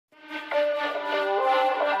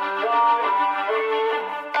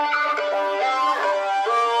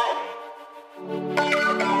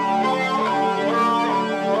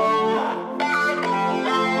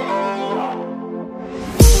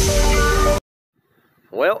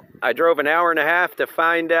Well, I drove an hour and a half to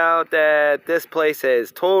find out that this place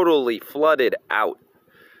has totally flooded out.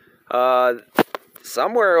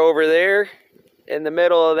 Somewhere over there in the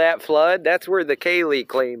middle of that flood, that's where the Kaylee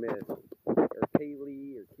claim is. Or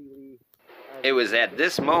Kaylee or Keely. It was at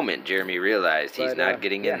this moment Jeremy realized he's not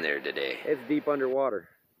getting in there today. It's deep underwater.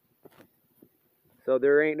 So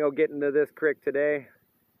there ain't no getting to this creek today.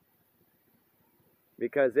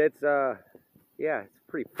 Because it's, it's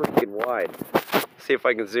pretty freaking wide. See if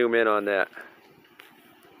I can zoom in on that.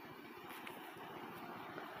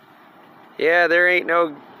 Yeah, there ain't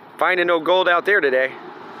finding no gold out there today.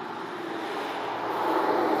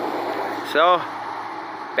 So,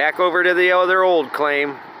 back over to the other old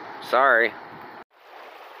claim. Sorry.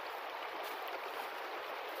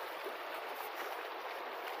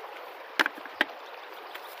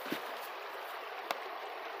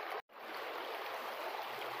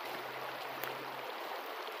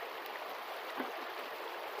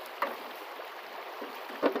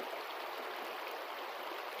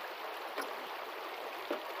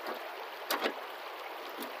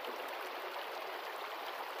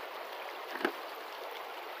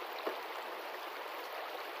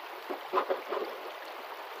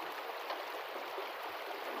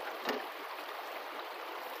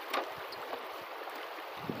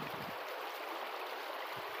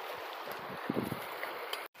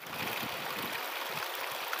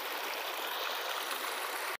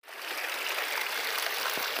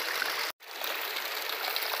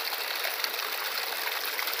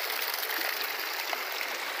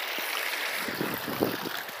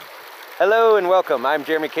 Hello and welcome. I'm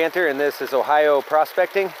Jeremy Cantor and this is Ohio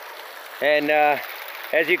Prospecting. And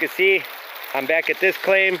as you can see, I'm back at this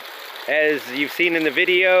claim. As you've seen in the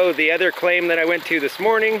video, the other claim that I went to this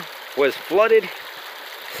morning was flooded.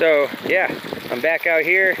 So yeah, I'm back out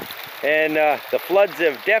here and the floods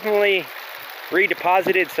have definitely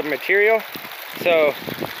redeposited some material. So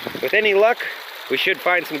with any luck, we should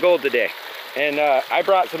find some gold today. And I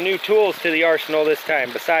brought some new tools to the arsenal this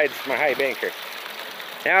time besides my high banker.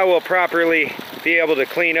 Now we'll properly be able to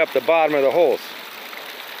clean up the bottom of the holes.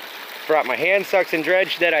 Brought my hand suction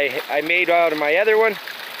dredge that I made out of my other one.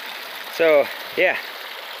 So yeah,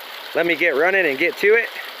 let me get running and get to it,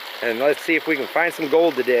 and let's see if we can find some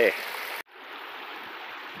gold today.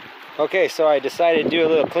 Okay, so I decided to do a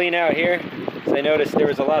little clean out here, because I noticed there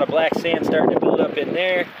was a lot of black sand starting to build up in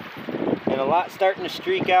there, and a lot starting to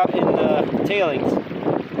streak out in the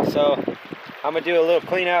tailings. So I'm gonna do a little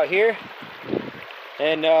clean out here.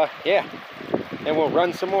 And yeah, and we'll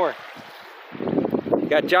run some more.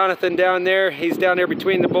 Got Jonathan down there. He's down there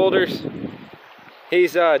between the boulders.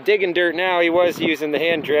 He's digging dirt now. He was using the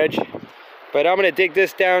hand dredge. But I'm gonna dig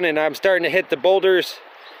this down, and I'm starting to hit the boulders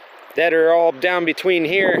that are all down between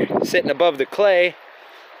here, sitting above the clay.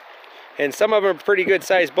 And some of them are pretty good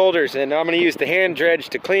sized boulders, and I'm gonna use the hand dredge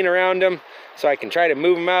to clean around them so I can try to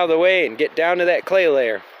move them out of the way and get down to that clay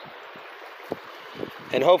layer.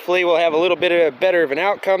 And hopefully we'll have a little bit better of an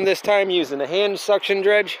outcome this time using the hand suction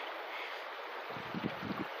dredge.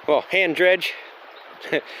 Well, hand dredge.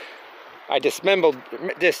 I dismembered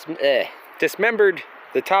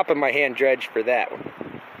the top of my hand dredge for that one.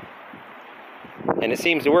 And it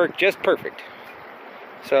seems to work just perfect.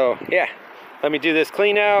 So yeah, let me do this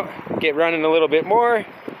clean out, get running a little bit more, and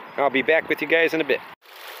I'll be back with you guys in a bit.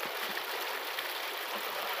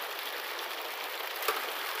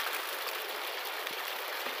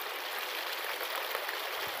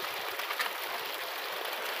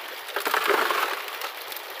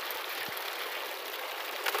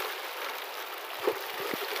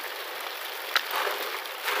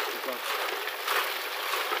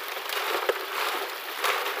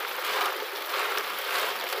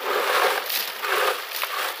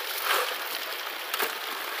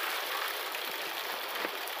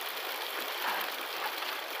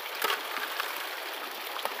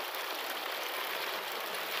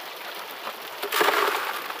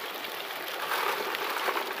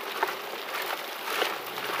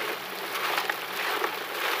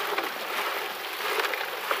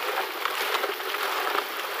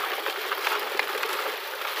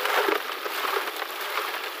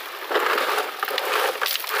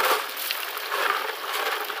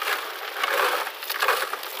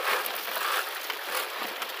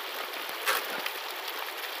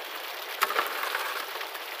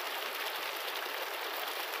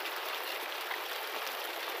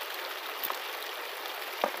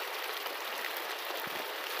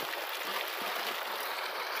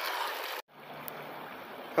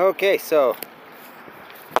 Okay, so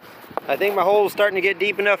I think my hole's starting to get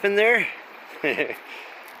deep enough in there.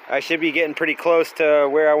 I should be getting pretty close to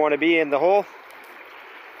where I want to be in the hole.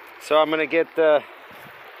 So I'm going to get the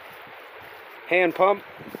hand pump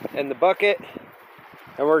and the bucket,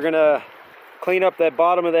 and we're gonna clean up that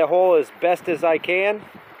bottom of that hole as best as I can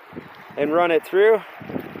and run it through.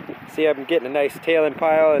 See, I'm getting a nice tailing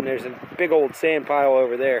pile, and there's a big old sand pile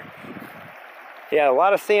over there. Yeah, a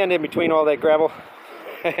lot of sand in between all that gravel.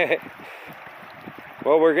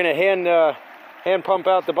 Well, we're gonna hand pump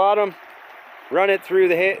out the bottom, run it through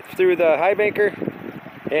the high banker,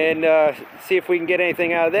 and see if we can get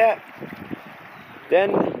anything out of that.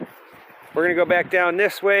 Then we're gonna go back down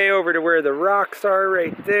this way over to where the rocks are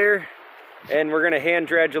right there, and we're gonna hand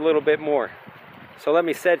dredge a little bit more. So let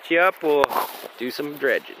me set you up, we'll do some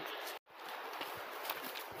dredging.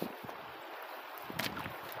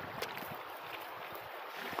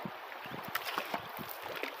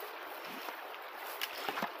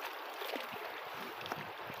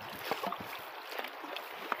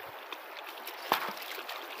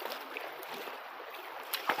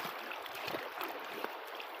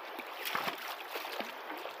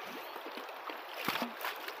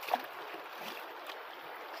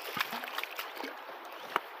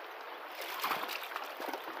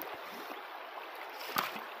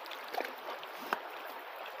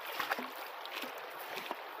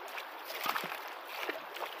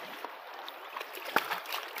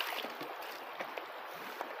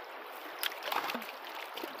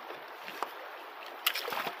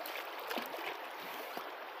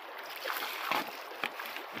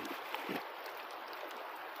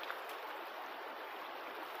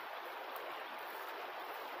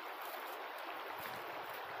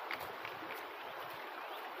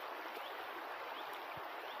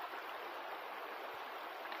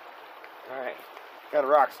 Alright, got a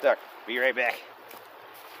rock stuck. Be right back.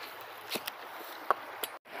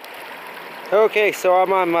 Okay, so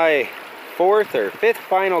I'm on my 4th or 5th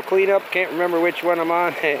final cleanup. Can't remember which one I'm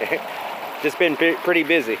on. Just been pretty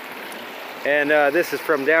busy. And this is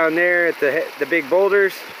from down there at the big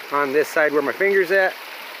boulders on this side where my finger's at.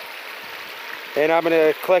 And I'm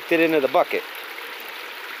going to collect it into the bucket,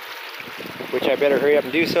 which I better hurry up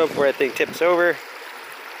and do so before that thing tips over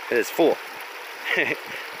and it's full.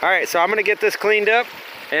 Alright, so I'm going to get this cleaned up,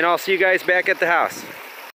 and I'll see you guys back at the house.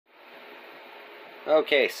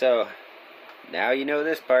 Okay, so now you know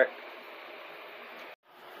this part.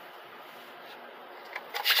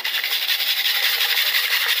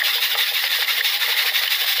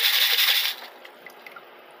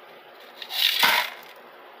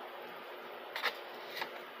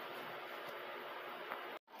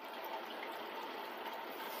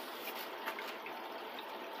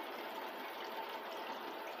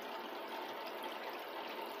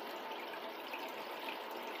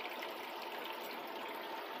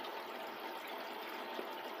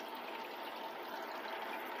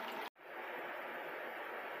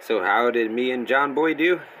 So how did me and John Boy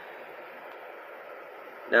do?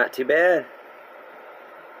 Not too bad.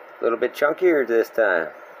 A little bit chunkier this time.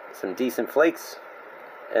 Some decent flakes.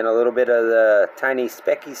 And a little bit of the tiny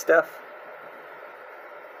specky stuff.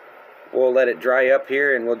 We'll let it dry up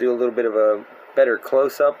here and we'll do a little bit of a better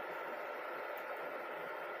close-up.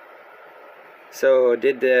 So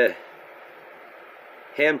did the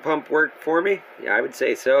hand pump work for me? Yeah, I would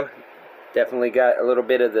say so. Definitely got a little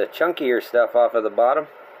bit of the chunkier stuff off of the bottom.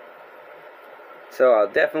 So I'll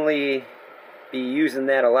definitely be using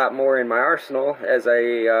that a lot more in my arsenal as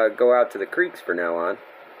I go out to the creeks from now on.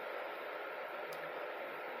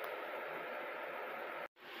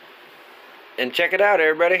 And check it out,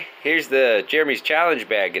 everybody. Here's the Jeremy's Challenge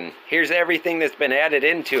bag, and here's everything that's been added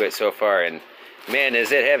into it so far, and man,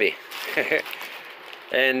 is it heavy.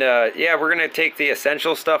 And yeah, we're gonna take the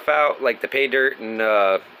essential stuff out, like the pay dirt and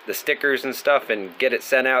the stickers and stuff, and get it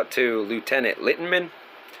sent out to Lieutenant Littenman,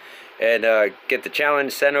 and get the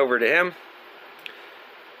challenge sent over to him.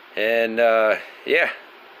 And yeah,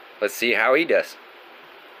 let's see how he does.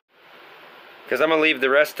 Because I'm gonna leave the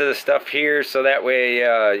rest of the stuff here, so that way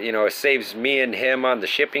you know, it saves me and him on the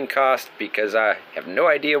shipping cost, because I have no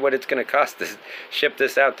idea what it's gonna cost to ship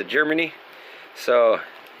this out to Germany. So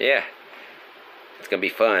yeah, it's gonna be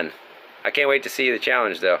fun. I can't wait to see the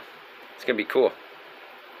challenge though. It's gonna be cool.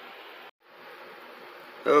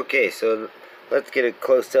 Okay, so let's get a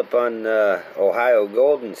close-up on Ohio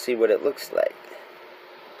Gold and see what it looks like.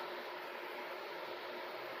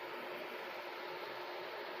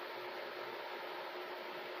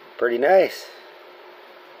 Pretty nice.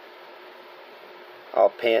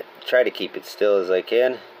 I'll try to keep it still as I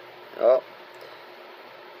can. Oh,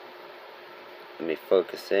 let me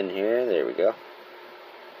focus in here. There we go.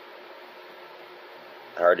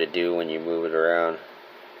 Hard to do when you move it around.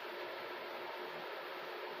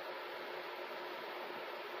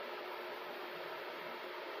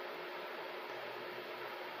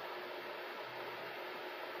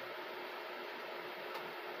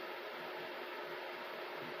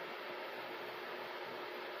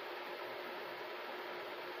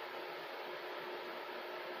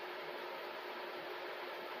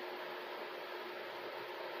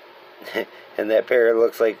 And that pair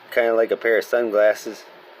looks like kind of like a pair of sunglasses.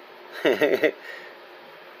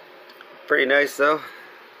 Pretty nice though.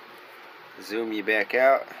 Zoom you back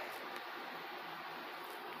out.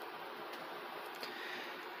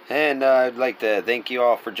 And I'd like to thank you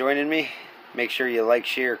all for joining me. Make sure you like,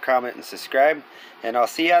 share, comment, and subscribe. And I'll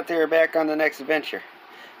see you out there back on the next adventure.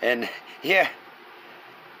 And yeah,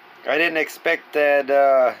 I didn't expect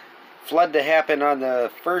that flood to happen on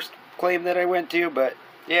the first claim that I went to, but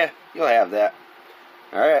yeah, you'll have that.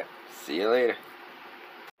 Alright, see you later.